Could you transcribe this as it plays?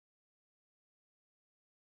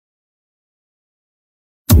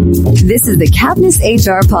This is the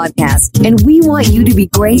cavnessHR podcast, and we want you to be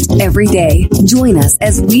great every day. Join us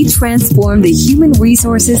as we transform the human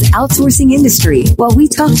resources outsourcing industry while we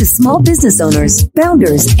talk to small business owners,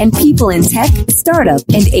 founders, and people in tech, startup,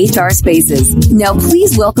 and HR spaces. Now,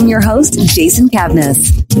 please welcome your host, Jason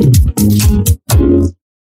Cavness.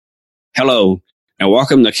 Hello, and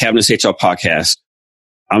welcome to cavnessHR podcast.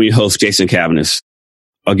 I'm your host, Jason Cavness.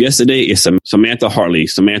 Our guest today is Samantha Hartley.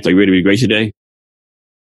 Samantha, are you ready to be great today?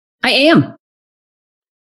 I am.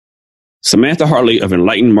 Samantha Hartley of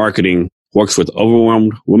Enlightened Marketing works with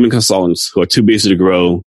overwhelmed women consultants who are too busy to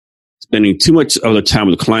grow, spending too much of their time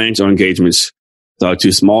with clients or engagements that are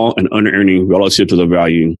too small and under-earning relative to their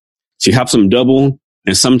value. She helps them double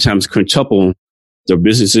and sometimes quintuple their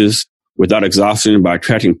businesses without exhaustion by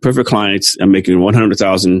attracting perfect clients and making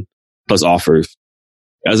 100,000 plus offers.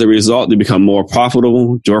 As a result, they become more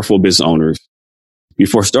profitable, joyful business owners.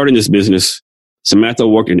 Before starting this business, Samantha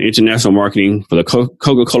worked in international marketing for the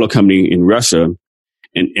Coca-Cola company in Russia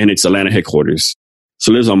and its Atlanta headquarters.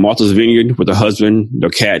 She lives on Martha's Vineyard with her husband, their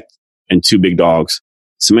cat, and 2 big dogs.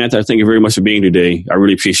 Samantha, thank you very much for being today. I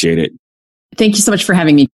really appreciate it. Thank you so much for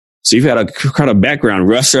having me. So you've had a kind of background,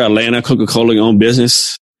 Russia, Atlanta, Coca-Cola, your own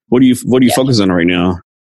business. What do you focus on right now?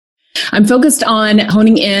 I'm focused on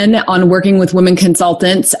honing in on working with women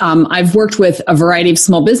consultants. I've worked with a variety of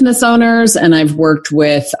small business owners, and I've worked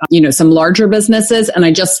with, some larger businesses. And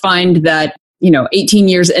I just find that, 18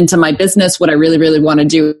 years into my business, what I really, really want to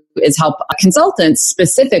do is help consultants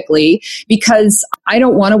specifically, because I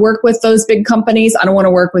don't want to work with those big companies. I don't want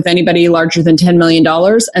to work with anybody larger than $10 million.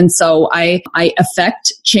 And so I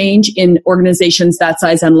affect change in organizations that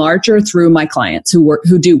size and larger through my clients who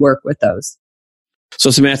do work with those. So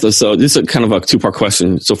Samantha, this is kind of a 2-part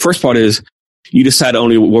question. So first part is you decide to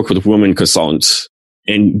only work with women consultants,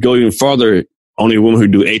 and go even further, only women who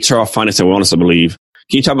do HR, finance, and wellness, I believe.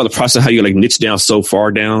 Can you talk about the process, how you niche down so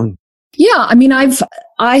far down? Yeah,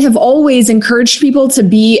 I have always encouraged people to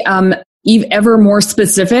be ever more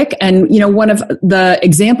specific. And, one of the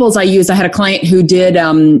examples I used, I had a client who did,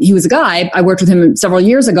 he was a guy, I worked with him several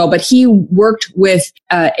years ago, but he worked with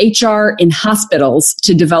HR in hospitals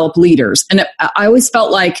to develop leaders. And I always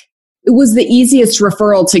felt like it was the easiest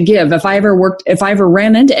referral to give. If I ever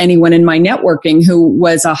ran into anyone in my networking who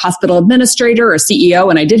was a hospital administrator or CEO,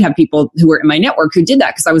 and I did have people who were in my network who did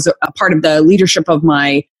that because I was a part of the leadership of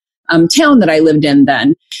my town that I lived in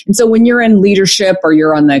then. And so when you're in leadership or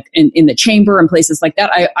you're on in the chamber and places like that,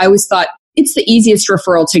 I always thought it's the easiest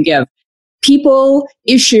referral to give. People,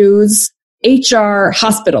 issues, HR,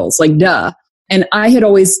 hospitals, duh. And I had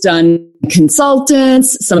always done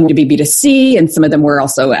consultants, some of them to be B2C, and some of them were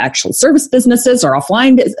also actual service businesses or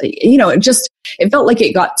offline. It felt like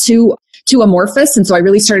it got too amorphous. And so I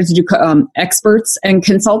really started to do experts and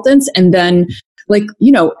consultants. And then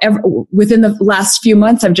within the last few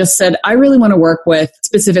months, I've just said, I really want to work with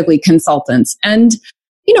specifically consultants. And,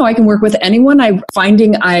 I can work with anyone. I'm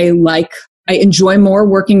finding I enjoy more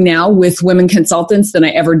working now with women consultants than I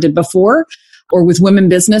ever did before, or with women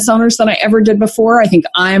business owners than I ever did before. I think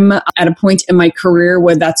I'm at a point in my career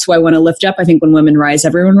where that's who I want to lift up. I think when women rise,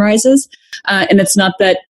 everyone rises. And it's not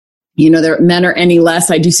that, men are any less.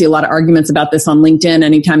 I do see a lot of arguments about this on LinkedIn.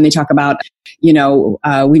 Anytime they talk about, we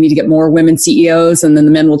need to get more women CEOs, and then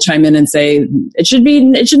the men will chime in and say, it should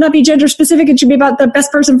not be gender specific. It should be about the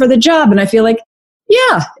best person for the job. And I feel like,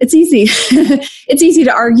 yeah, it's easy. It's easy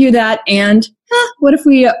to argue that. And what if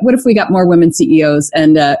we got more women CEOs,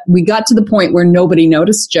 and we got to the point where nobody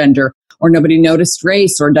noticed gender or nobody noticed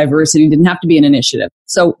race or diversity didn't have to be an initiative.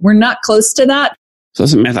 So we're not close to that. So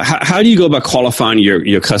Samantha, how do you go about qualifying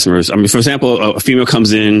your customers? I mean, for example, a female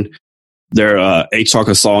comes in, they're HR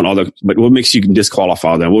consultant, but what makes you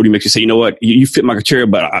disqualify them? What do you make you say, you know what, you fit my criteria,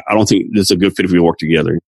 but I don't think this is a good fit if we work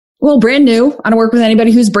together? Well, brand new. I don't work with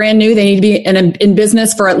anybody who's brand new. They need to be in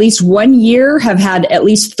business for at least 1 year, have had at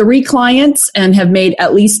least 3 clients, and have made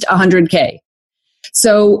at least 100K.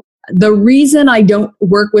 So the reason I don't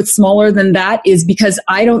work with smaller than that is because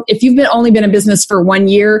if you've only been in business for 1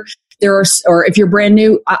 year, or if you're brand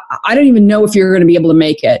new, I don't even know if you're going to be able to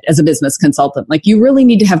make it as a business consultant. You really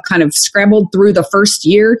need to have kind of scrambled through the first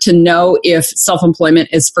year to know if self-employment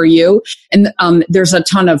is for you. And there's a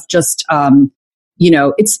ton of just,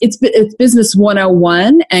 it's business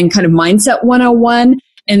 101 and kind of mindset 101.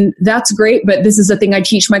 And that's great. But this is a thing I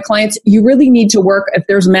teach my clients. You really need to work, if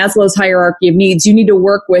there's Maslow's hierarchy of needs, you need to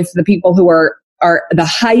work with the people who are the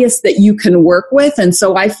highest that you can work with. And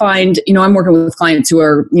so I find, I'm working with clients who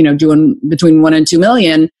are, doing between 1 and 2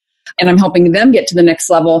 million, and I'm helping them get to the next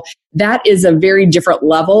level. That is a very different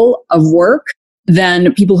level of work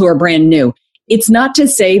than people who are brand new. it's not to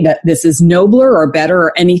say that this is nobler or better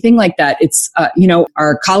or anything like that. It's,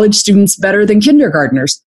 are college students better than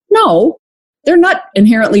kindergartners? No, they're not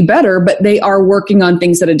inherently better, but they are working on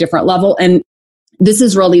things at a different level. And this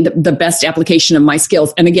is really the best application of my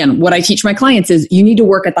skills. And again, what I teach my clients is you need to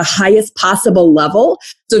work at the highest possible level.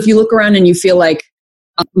 So if you look around and you feel like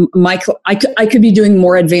I could be doing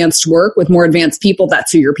more advanced work with more advanced people,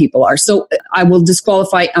 that's who your people are. So I will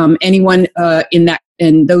disqualify anyone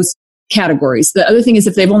in those categories. The other thing is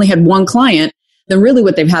if they've only had one client, then really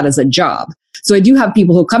what they've had is a job. So I do have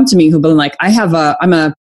people who come to me who've been like, I'm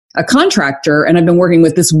a contractor and I've been working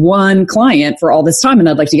with this one client for all this time and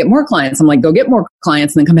I'd like to get more clients. I'm like, go get more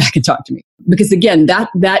clients and then come back and talk to me. Because again, that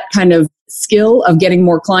kind of skill of getting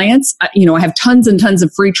more clients, I have tons and tons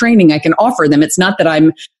of free training I can offer them. It's not that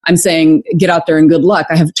I'm saying get out there and good luck.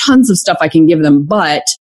 I have tons of stuff I can give them, but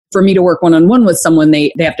for me to work one-on-one with someone,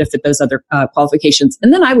 they have to fit those other qualifications.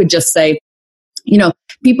 And then I would just say,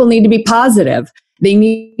 people need to be positive. They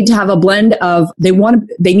need to have a blend of, they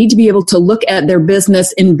need to be able to look at their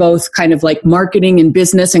business in both kind of like marketing and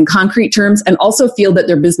business and concrete terms, and also feel that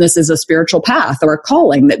their business is a spiritual path or a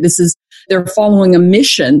calling, that they're following a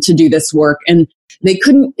mission to do this work. And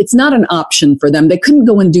it's not an option for them. They couldn't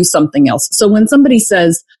go and do something else. So when somebody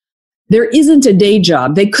says there isn't a day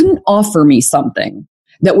job, they couldn't offer me something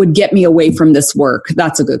that would get me away from this work,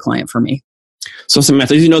 that's a good client for me. So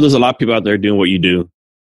Samantha, there's a lot of people out there doing what you do.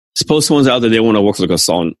 Suppose someone's out there, they want to work for a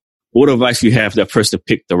consultant. What advice do you have for that person to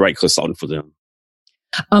pick the right consultant for them?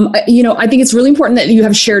 I think it's really important that you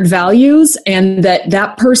have shared values and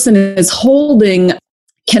that person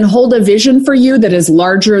can hold a vision for you that is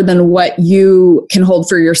larger than what you can hold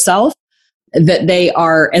for yourself, that they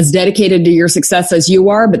are as dedicated to your success as you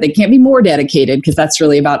are, but they can't be more dedicated because that's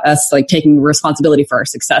really about us like taking responsibility for our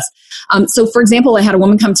success. So for example, I had a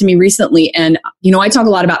woman come to me recently and, I talk a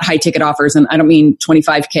lot about high ticket offers and I don't mean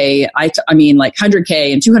 25K. I mean like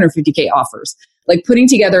 100K and 250K offers, like putting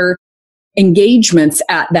together engagements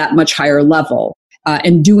at that much higher level.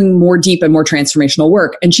 And doing more deep and more transformational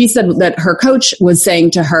work. And she said that her coach was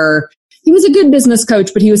saying to her, he was a good business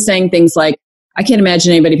coach, but he was saying things like, I can't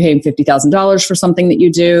imagine anybody paying $50,000 for something that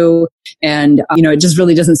you do. And, it just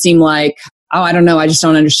really doesn't seem like, I don't know. I just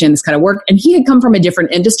don't understand this kind of work. And he had come from a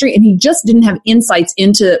different industry and he just didn't have insights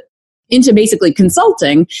into basically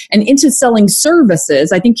consulting and into selling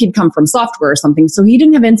services. I think he'd come from software or something. So he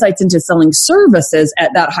didn't have insights into selling services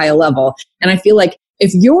at that high level. And I feel like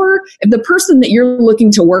if the person that you're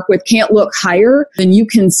looking to work with can't look higher than you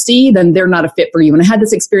can see, then they're not a fit for you. And I had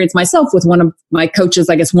this experience myself with one of my coaches,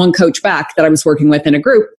 I guess one coach back that I was working with in a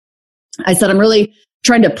group. I said, I'm really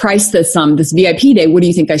trying to price this VIP day. What do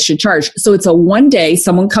you think I should charge? So it's a one day,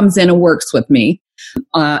 someone comes in and works with me,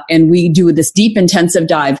 and we do this deep intensive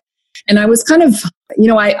dive. And I was kind of,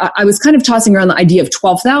 I was kind of tossing around the idea of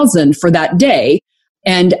 $12,000 for that day.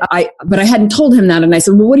 But I hadn't told him that. And I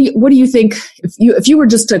said, well, what do you think if you were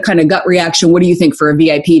just a kind of gut reaction, what do you think for a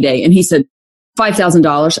VIP day? And he said,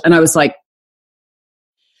 $5,000. And I was like,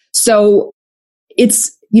 so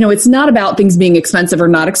it's not about things being expensive or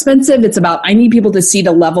not expensive. It's about, I need people to see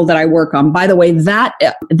the level that I work on. By the way, that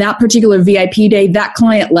particular VIP day, that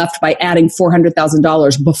client left by adding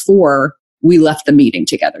 $400,000 before we left the meeting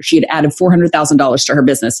together. She had added $400,000 to her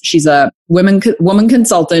business. She's a woman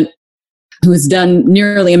consultant who has done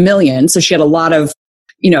nearly $1 million. So she had a lot of,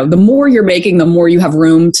 the more you're making, the more you have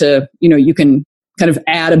room to, you can kind of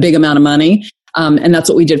add a big amount of money. And that's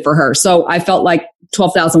what we did for her. So I felt like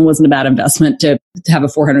 $12,000 wasn't a bad investment to have a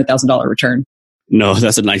 $400,000 return. No,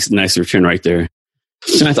 that's a nice return right there.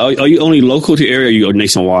 Samantha, are you only local to your area or are you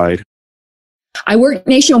nationwide? I work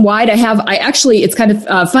nationwide. It's kind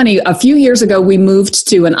of funny. A few years ago, we moved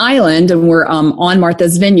to an island and we're on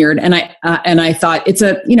Martha's Vineyard. And I thought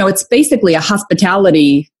it's basically a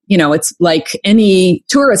hospitality, it's like any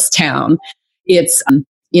tourist town. It's,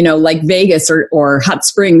 like Vegas or Hot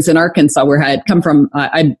Springs in Arkansas, where I had come from.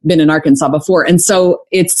 I'd been in Arkansas before. And so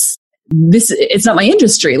it's not my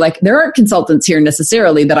industry. Like there aren't consultants here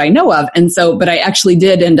necessarily that I know of. And so, but I actually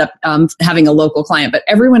did end up having a local client, but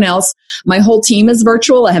everyone else, my whole team is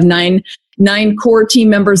virtual. I have nine core team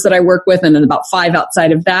members that I work with and then about 5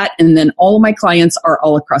 outside of that. And then all of my clients are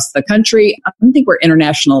all across the country. I don't think we're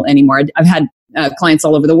international anymore. I've had clients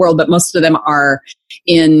all over the world, but most of them are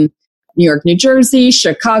in New York, New Jersey,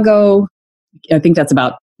 Chicago. I think that's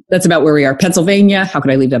about where we are. Pennsylvania. How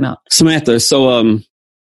could I leave them out? Samantha, so,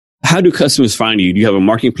 how do customers find you? Do you have a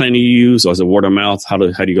marketing plan you use, or is it word of mouth? How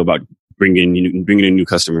do you go about bringing in new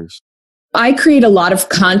customers? I create a lot of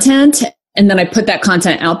content And then I put that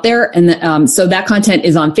content out there. And so that content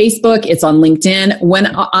is on Facebook. It's on LinkedIn. When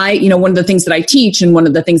one of the things that I teach and one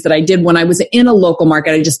of the things that I did when I was in a local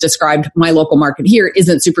market, I just described my local market here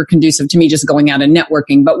isn't super conducive to me just going out and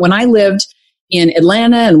networking. But when I lived in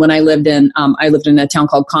Atlanta and when I lived in a town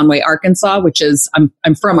called Conway, Arkansas, which is,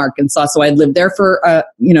 I'm from Arkansas. So I lived there for,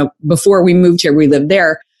 before we moved here, we lived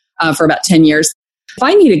there for about 10 years. If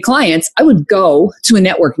I needed clients, I would go to a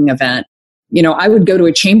networking event. I would go to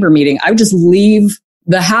a chamber meeting. I would just leave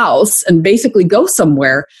the house and basically go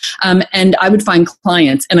somewhere. And I would find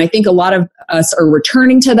clients. And I think a lot of us are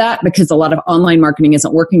returning to that because a lot of online marketing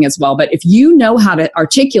isn't working as well. But if you know how to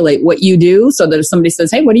articulate what you do so that if somebody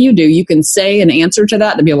says, hey, what do? You can say an answer to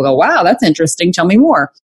that and be able to go, wow, that's interesting. Tell me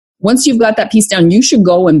more. Once you've got that piece down, you should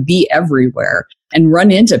go and be everywhere and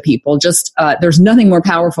run into people. There's nothing more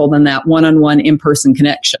powerful than that one-on-one in-person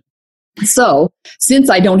connection. So since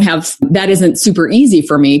I don't have, that isn't super easy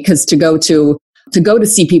for me because to go to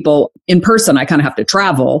see people in person, I kind of have to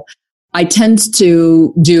travel. I tend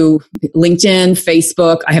to do LinkedIn,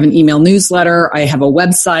 Facebook. I have an email newsletter. I have a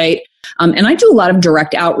website. And I do a lot of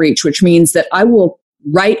direct outreach, which means that I will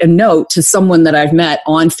write a note to someone that I've met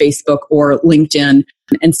on Facebook or LinkedIn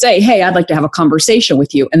and say, hey, I'd like to have a conversation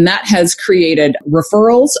with you. And that has created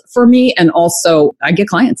referrals for me. And also I get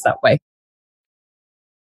clients that way.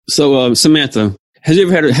 So, Samantha, has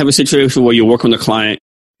you ever have a situation where you're working with a client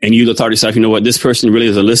and you thought to yourself, you know what, this person really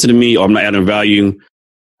doesn't listen to me or I'm not adding value.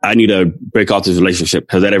 I need to break off this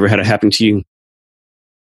relationship. Has that ever had to happen to you?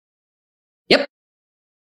 Yep.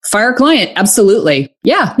 Fire a client. Absolutely.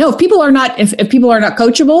 Yeah. No, if people are not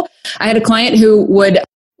coachable, I had a client who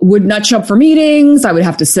would not show up for meetings. I would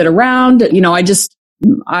have to sit around.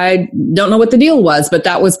 I don't know what the deal was, but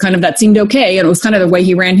that seemed okay. And it was kind of the way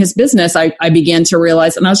he ran his business. I began to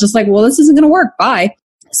realize, and I was just like, well, this isn't going to work. Bye.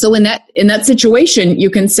 So in that situation, you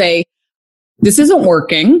can say, this isn't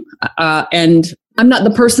working. And I'm not the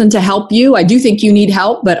person to help you. I do think you need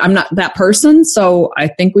help, but I'm not that person. So I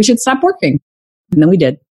think we should stop working. And then we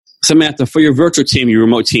did. Samantha, for your virtual team, your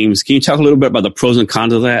remote teams, can you talk a little bit about the pros and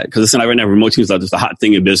cons of that? Because it's not right now, remote teams are just a hot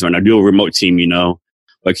thing in business. And I do a remote team,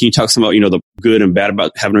 But can you talk some about, the good and bad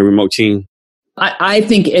about having a remote team? I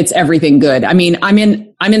think it's everything good. I mean, I'm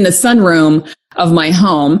in the sunroom of my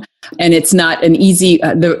home and it's not an easy,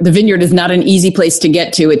 the vineyard is not an easy place to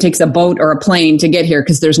get to. It takes a boat or a plane to get here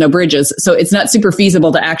because there's no bridges. So it's not super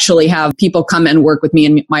feasible to actually have people come and work with me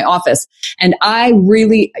in my office. And I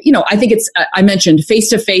really, I think I mentioned face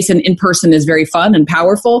to face and in person is very fun and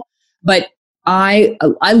powerful, but I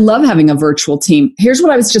love having a virtual team. Here's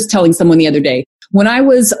what I was just telling someone the other day. When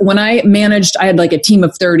I managed, I had like a team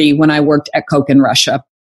of 30 when I worked at Coke in Russia.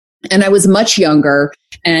 And I was much younger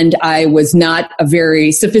and I was not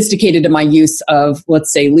very sophisticated in my use of,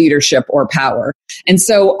 let's say, leadership or power. And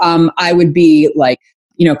so I would be like,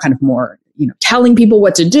 kind of more, telling people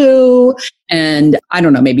what to do. And I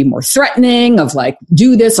don't know, maybe more threatening of like,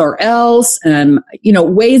 do this or else. And,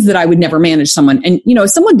 ways that I would never manage someone. And, if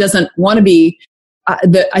someone doesn't want to be,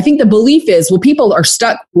 I think the belief is, well, people are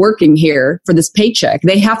stuck working here for this paycheck.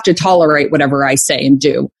 They have to tolerate whatever I say and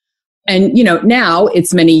do. And, now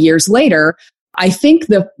it's many years later. I think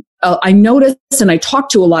I notice and I talk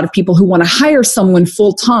to a lot of people who want to hire someone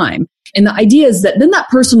full time. And the idea is that then that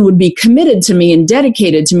person would be committed to me and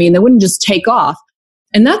dedicated to me and they wouldn't just take off.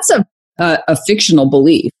 And that's a fictional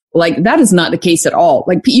belief. Like that is not the case at all.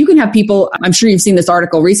 Like you can have people, I'm sure you've seen this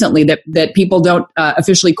article recently that people don't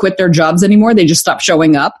officially quit their jobs anymore. They just stop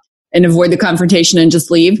showing up and avoid the confrontation and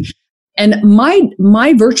just leave. And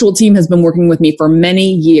my virtual team has been working with me for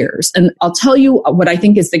many years. And I'll tell you what I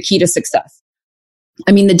think is the key to success.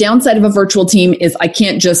 I mean, the downside of a virtual team is I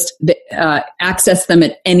can't just access them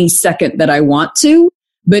at any second that I want to.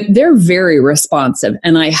 But they're very responsive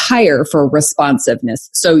and I hire for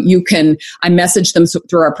responsiveness. So I message them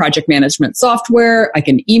through our project management software. I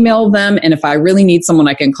can email them. And if I really need someone,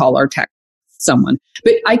 I can call or text someone.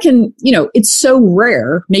 But I can, it's so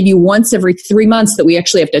rare, maybe once every 3 months that we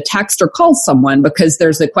actually have to text or call someone because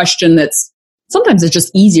there's a question sometimes it's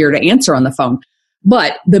just easier to answer on the phone.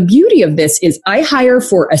 But the beauty of this is I hire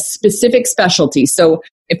for a specific specialty. So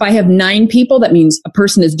if I have 9 people, that means a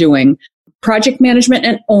person is doing project management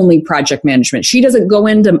and only project management. She doesn't go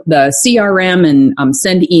into the CRM and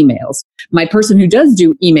send emails. My person who does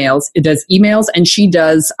do emails, does emails and she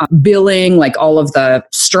does billing, like all of the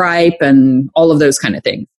Stripe and all of those kind of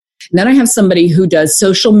things. And then I have somebody who does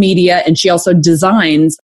social media and she also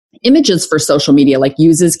designs images for social media, like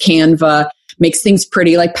uses Canva, makes things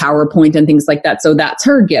pretty like PowerPoint and things like that. So that's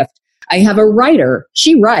her gift. I have a writer.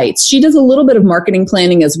 She writes. She does a little bit of marketing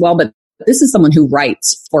planning as well, but this is someone who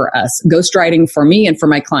writes for us, ghostwriting for me and for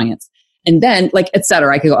my clients. And then et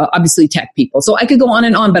cetera. I could go, obviously tech people. So I could go on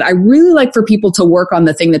and on, but I really like for people to work on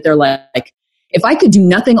the thing that they're like, if I could do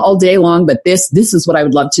nothing all day long, but this is what I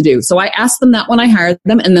would love to do. So I ask them that when I hire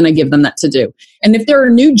them, and then I give them that to do. And if there are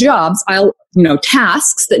new jobs,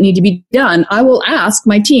 tasks that need to be done, I will ask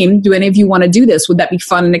my team, do any of you want to do this? Would that be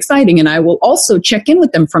fun and exciting? And I will also check in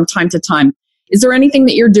with them from time to time. Is there anything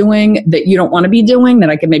that you're doing that you don't want to be doing that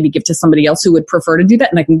I could maybe give to somebody else who would prefer to do that?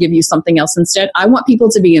 And I can give you something else instead. I want people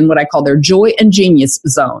to be in what I call their joy and genius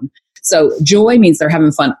zone. So joy means they're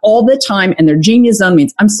having fun all the time, and their genius zone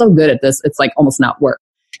means I'm so good at this, it's like almost not work.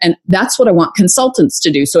 And that's what I want consultants to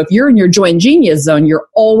do. So if you're in your joy and genius zone, you're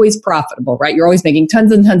always profitable, right? You're always making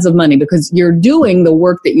tons and tons of money because you're doing the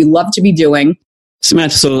work that you love to be doing.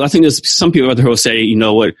 Samantha, so I think there's some people out there who will say, you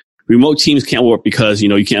know what, remote teams can't work because,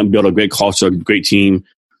 you can't build a great culture, a great team.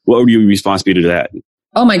 What would your response be to that?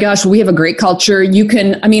 Oh my gosh, we have a great culture. I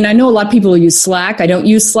know a lot of people use Slack. I don't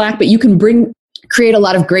use Slack, but you can create a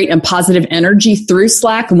lot of great and positive energy through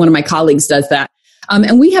Slack. And one of my colleagues does that.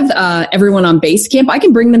 And we have everyone on Basecamp. I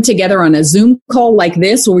can bring them together on a Zoom call like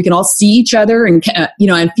this where we can all see each other and,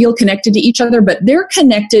 and feel connected to each other, but they're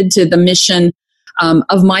connected to the mission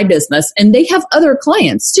of my business. And they have other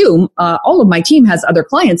clients too. All of my team has other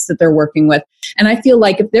clients that they're working with. And I feel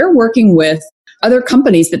like if they're working with other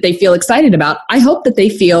companies that they feel excited about, I hope that they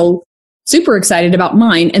feel super excited about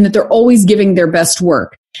mine and that they're always giving their best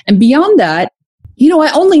work. And beyond that,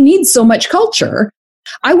 I only need so much culture.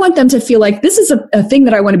 I want them to feel like this is a thing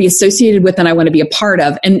that I want to be associated with and I want to be a part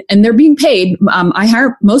of. And they're being paid. I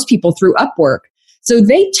hire most people through Upwork. So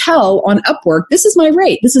they tell on Upwork, this is my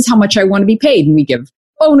rate. This is how much I want to be paid. And we give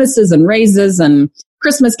bonuses and raises and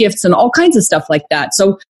Christmas gifts and all kinds of stuff like that.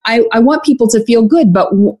 So I want people to feel good,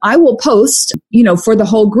 but I will post, for the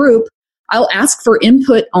whole group, I'll ask for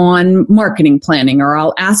input on marketing planning, or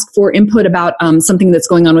I'll ask for input about something that's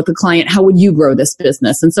going on with the client. How would you grow this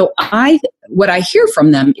business? And so what I hear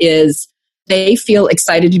from them is they feel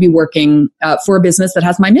excited to be working for a business that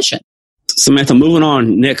has my mission. Samantha, moving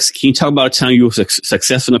on next, can you talk about a time you were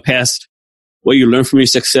successful in the past, what you learned from your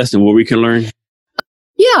success and what we can learn?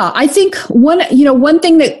 Yeah, I think one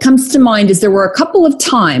thing that comes to mind is there were a couple of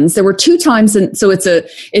times, there were 2 times. And so it's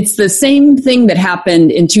the same thing that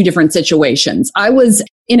happened in 2 different situations. I was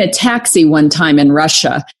in a taxi one time in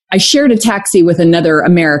Russia. I shared a taxi with another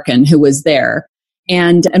American who was there,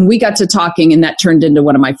 and we got to talking, and that turned into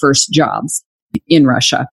one of my first jobs in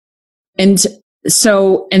Russia. And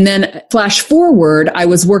then flash forward, I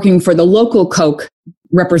was working for the local Coke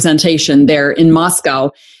representation there in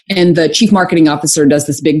Moscow. And the chief marketing officer does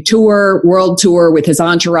this big world tour with his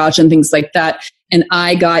entourage and things like that. And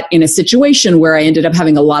I got in a situation where I ended up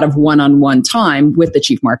having a lot of one-on-one time with the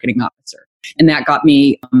chief marketing officer. And that got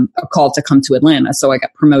me a call to come to Atlanta. So I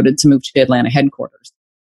got promoted to move to Atlanta headquarters.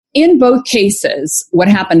 In both cases, what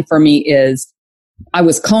happened for me is I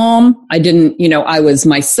was calm. I was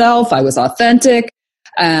myself. I was authentic.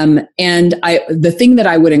 And the thing that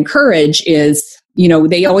I would encourage is,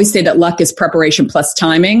 they always say that luck is preparation plus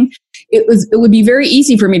timing. It would be very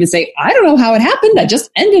easy for me to say, I don't know how it happened. I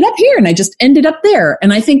just ended up here and I just ended up there.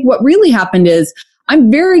 And I think what really happened is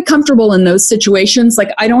I'm very comfortable in those situations.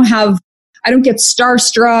 Like I don't get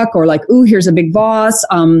starstruck or like, ooh, here's a big boss.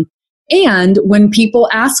 And when people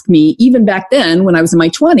ask me, even back then when I was in my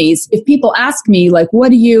 20s, if people ask me like,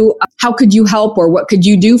 how could you help, or what could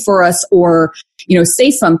you do for us, or,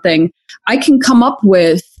 say something, I can come up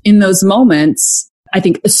with in those moments, I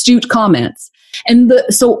think, astute comments. And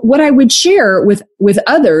so what I would share with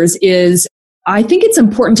others is I think it's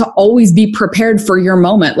important to always be prepared for your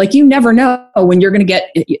moment. Like you never know when you're going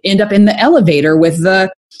to end up in the elevator with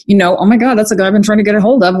the, oh my God, that's the guy I've been trying to get a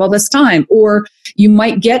hold of all this time. Or you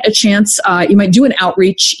might get a chance, you might do an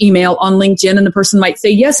outreach email on LinkedIn and the person might say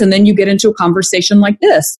yes. And then you get into a conversation like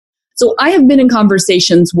this. So I have been in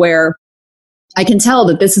conversations where I can tell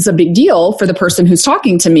that this is a big deal for the person who's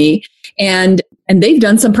talking to me, and they've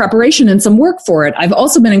done some preparation and some work for it. I've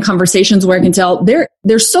also been in conversations where I can tell they're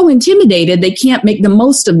so intimidated they can't make the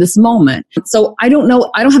most of this moment. So I don't know,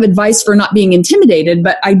 I don't have advice for not being intimidated,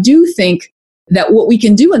 but I do think that what we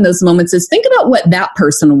can do in those moments is think about what that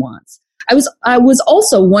person wants. I was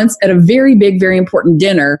also once at a very big, very important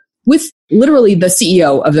dinner with literally the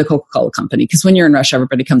CEO of the Coca-Cola company, because when you're in Russia,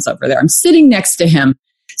 everybody comes over there. I'm sitting next to him.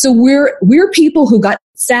 So we're people who got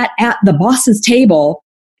sat at the boss's table,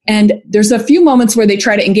 and there's a few moments where they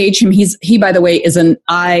try to engage him. He, by the way, is an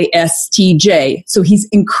ISTJ. So he's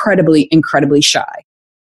incredibly, incredibly shy,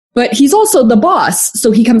 but he's also the boss.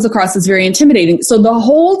 So he comes across as very intimidating. So the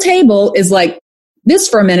whole table is like this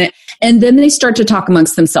for a minute. And then they start to talk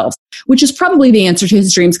amongst themselves, which is probably the answer to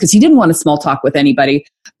his dreams, because he didn't want to small talk with anybody.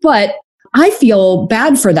 But I feel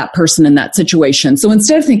bad for that person in that situation. So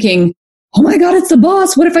instead of thinking, oh my God, it's the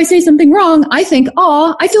boss, what if I say something wrong? I think,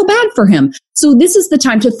 I feel bad for him. So this is the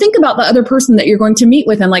time to think about the other person that you're going to meet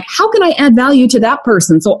with and like, how can I add value to that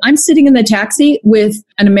person? So I'm sitting in the taxi with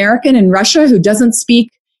an American in Russia who doesn't speak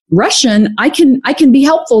Russian. I can be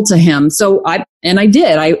helpful to him. So I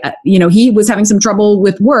did. He was having some trouble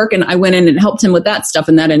with work and I went in and helped him with that stuff.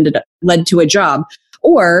 And that led to a job.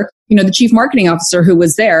 Or, the chief marketing officer who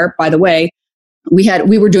was there, by the way,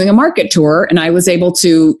 we were doing a market tour and I was able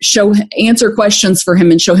to answer questions for him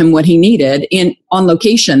and show him what he needed on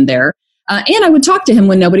location there. And I would talk to him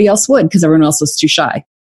when nobody else would because everyone else was too shy.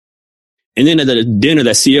 And then at the dinner,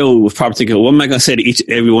 that CEO was probably thinking, what am I going to say to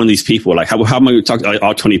every one of these people? Like, how am I going to talk to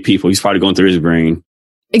all 20 people? He's probably going through his brain.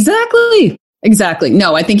 Exactly.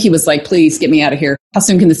 No, I think he was like, please get me out of here. How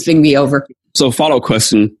soon can this thing be over? So follow-up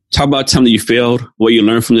question. Talk about a time that you failed, what you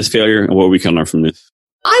learned from this failure, and what we can learn from this.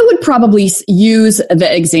 I would probably use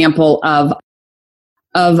the example of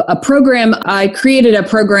a program. I created a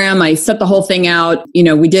program. I set the whole thing out.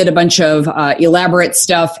 We did a bunch of elaborate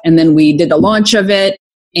stuff and then we did the launch of it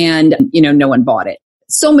and, no one bought it.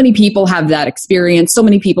 So many people have that experience. So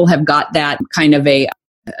many people have got that kind of a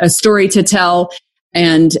story to tell.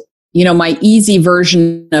 And, my easy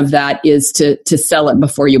version of that is to sell it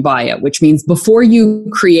before you buy it, which means before you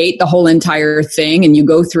create the whole entire thing and you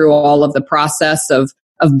go through all of the process of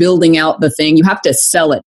building out the thing, you have to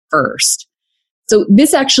sell it first. So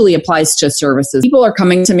this actually applies to services. People are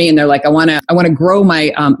coming to me and they're like, I want to grow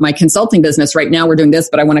my consulting business. Right now we're doing this,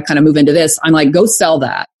 but I want to kind of move into this. I'm like, go sell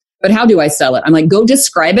that. But how do I sell it? I'm like, go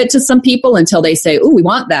describe it to some people until they say, oh, we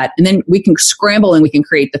want that. And then we can scramble and we can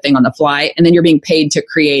create the thing on the fly. And then you're being paid to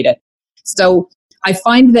create it. So I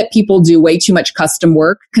find that people do way too much custom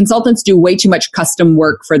work. Consultants do way too much custom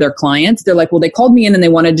work for their clients. They're like, well, they called me in and they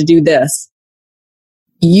wanted to do this.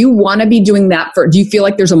 You want to be doing that do you feel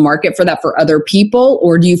like there's a market for that for other people?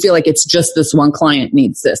 Or do you feel like it's just this one client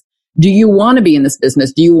needs this? Do you want to be in this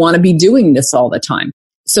business? Do you want to be doing this all the time?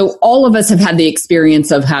 So all of us have had the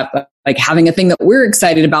experience of having a thing that we're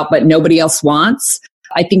excited about, but nobody else wants.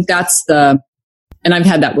 I think and I've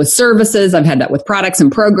had that with services. I've had that with products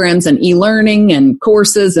and programs and e-learning and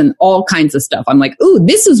courses and all kinds of stuff. I'm like, ooh,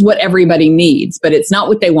 this is what everybody needs, but it's not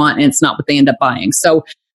what they want and it's not what they end up buying. So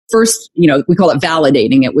first, we call it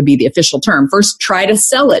validating. It would be the official term. First, try to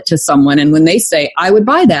sell it to someone. And when they say, I would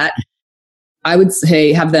buy that, I would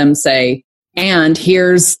have them say, and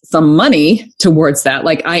here's some money towards that.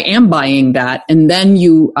 Like I am buying that. And then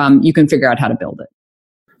you can figure out how to build it.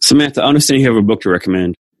 Samantha, I understand you have a book to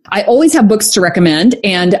recommend. I always have books to recommend.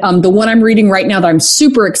 And the one I'm reading right now that I'm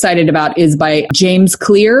super excited about is by James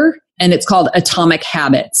Clear. And it's called Atomic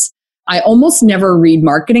Habits. I almost never read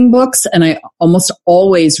marketing books, and I almost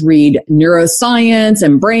always read neuroscience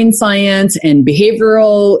and brain science and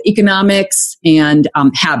behavioral economics and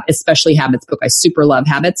especially habits book. I super love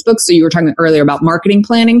habits books. So you were talking earlier about marketing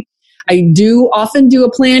planning. I do often do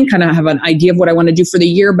a plan, kind of have an idea of what I want to do for the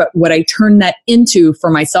year, but what I turn that into for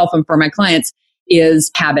myself and for my clients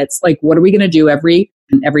is habits. Like, what are we going to do every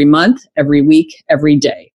month, every week, every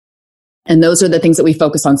day? And those are the things that we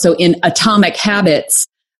focus on. So in Atomic Habits,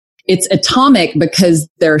 it's atomic because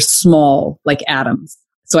they're small, like atoms.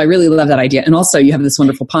 So I really love that idea. And also you have this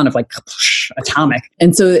wonderful pun of like atomic.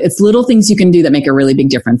 And so it's little things you can do that make a really big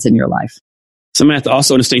difference in your life. Samantha,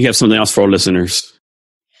 also understand you have something else for our listeners.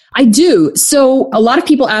 I do. So a lot of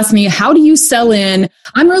people ask me, how do you sell in?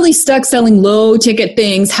 I'm really stuck selling low ticket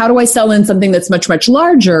things. How do I sell in something that's much, much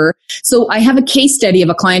larger? So I have a case study of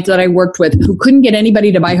a client that I worked with who couldn't get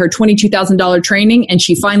anybody to buy her $22,000 training. And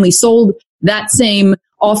she finally sold that same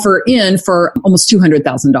offer in for almost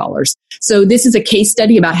 $200,000. So this is a case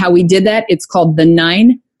study about how we did that. It's called the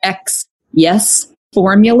 9X Yes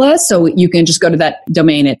formula. So you can just go to that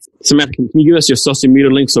domain. Samantha, can you give us your social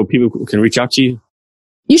media link so people can reach out to you?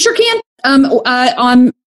 You sure can. I'm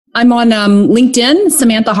on LinkedIn,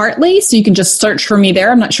 Samantha Hartley. So you can just search for me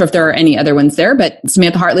there. I'm not sure if there are any other ones there, but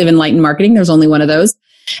Samantha Hartley of Enlightened Marketing. There's only one of those.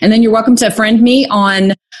 And then you're welcome to friend me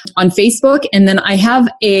on Facebook. And then I have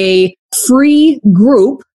a free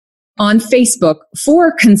group on Facebook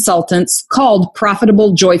for consultants called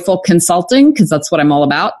Profitable Joyful Consulting, because that's what I'm all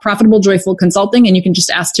about. Profitable Joyful Consulting. And you can just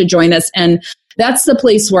ask to join us. And that's the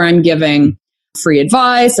place where I'm giving free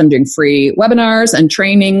advice. I'm doing free webinars and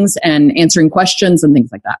trainings and answering questions and things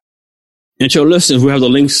like that. And to our listeners, we have the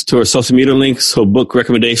links to our social media links, her book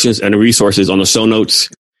recommendations, and the resources on the show notes.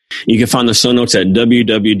 You can find the show notes at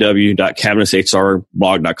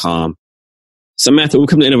www.cavnessHRblog.com. Samantha, we'll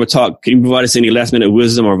come to the end of our talk. Can you provide us any last minute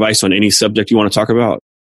wisdom or advice on any subject you want to talk about?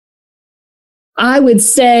 I would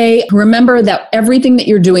say, remember that everything that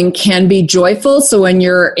you're doing can be joyful. So when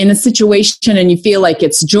you're in a situation and you feel like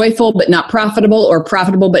it's joyful but not profitable, or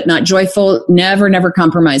profitable but not joyful, never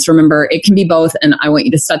compromise. Remember, it can be both. And I want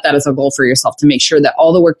you to set that as a goal for yourself to make sure that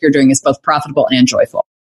all the work you're doing is both profitable and joyful.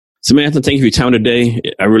 Samantha, thank you for your time today.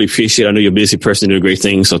 I really appreciate it. I know you're a busy person doing great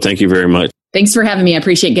things. So thank you very much. Thanks for having me. I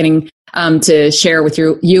appreciate getting to share with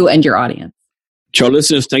you and your audience. To our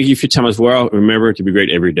listeners, thank you for your time as well. Remember to be great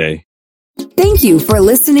every day. Thank you for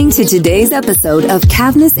listening to today's episode of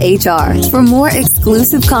cavnessHR. For more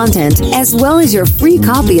exclusive content, as well as your free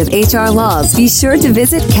copy of HR Laws, be sure to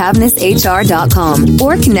visit cavnesshr.com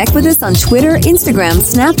or connect with us on Twitter, Instagram,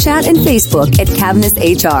 Snapchat, and Facebook at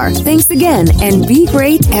cavnessHR. Thanks again, and be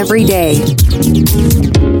great every day.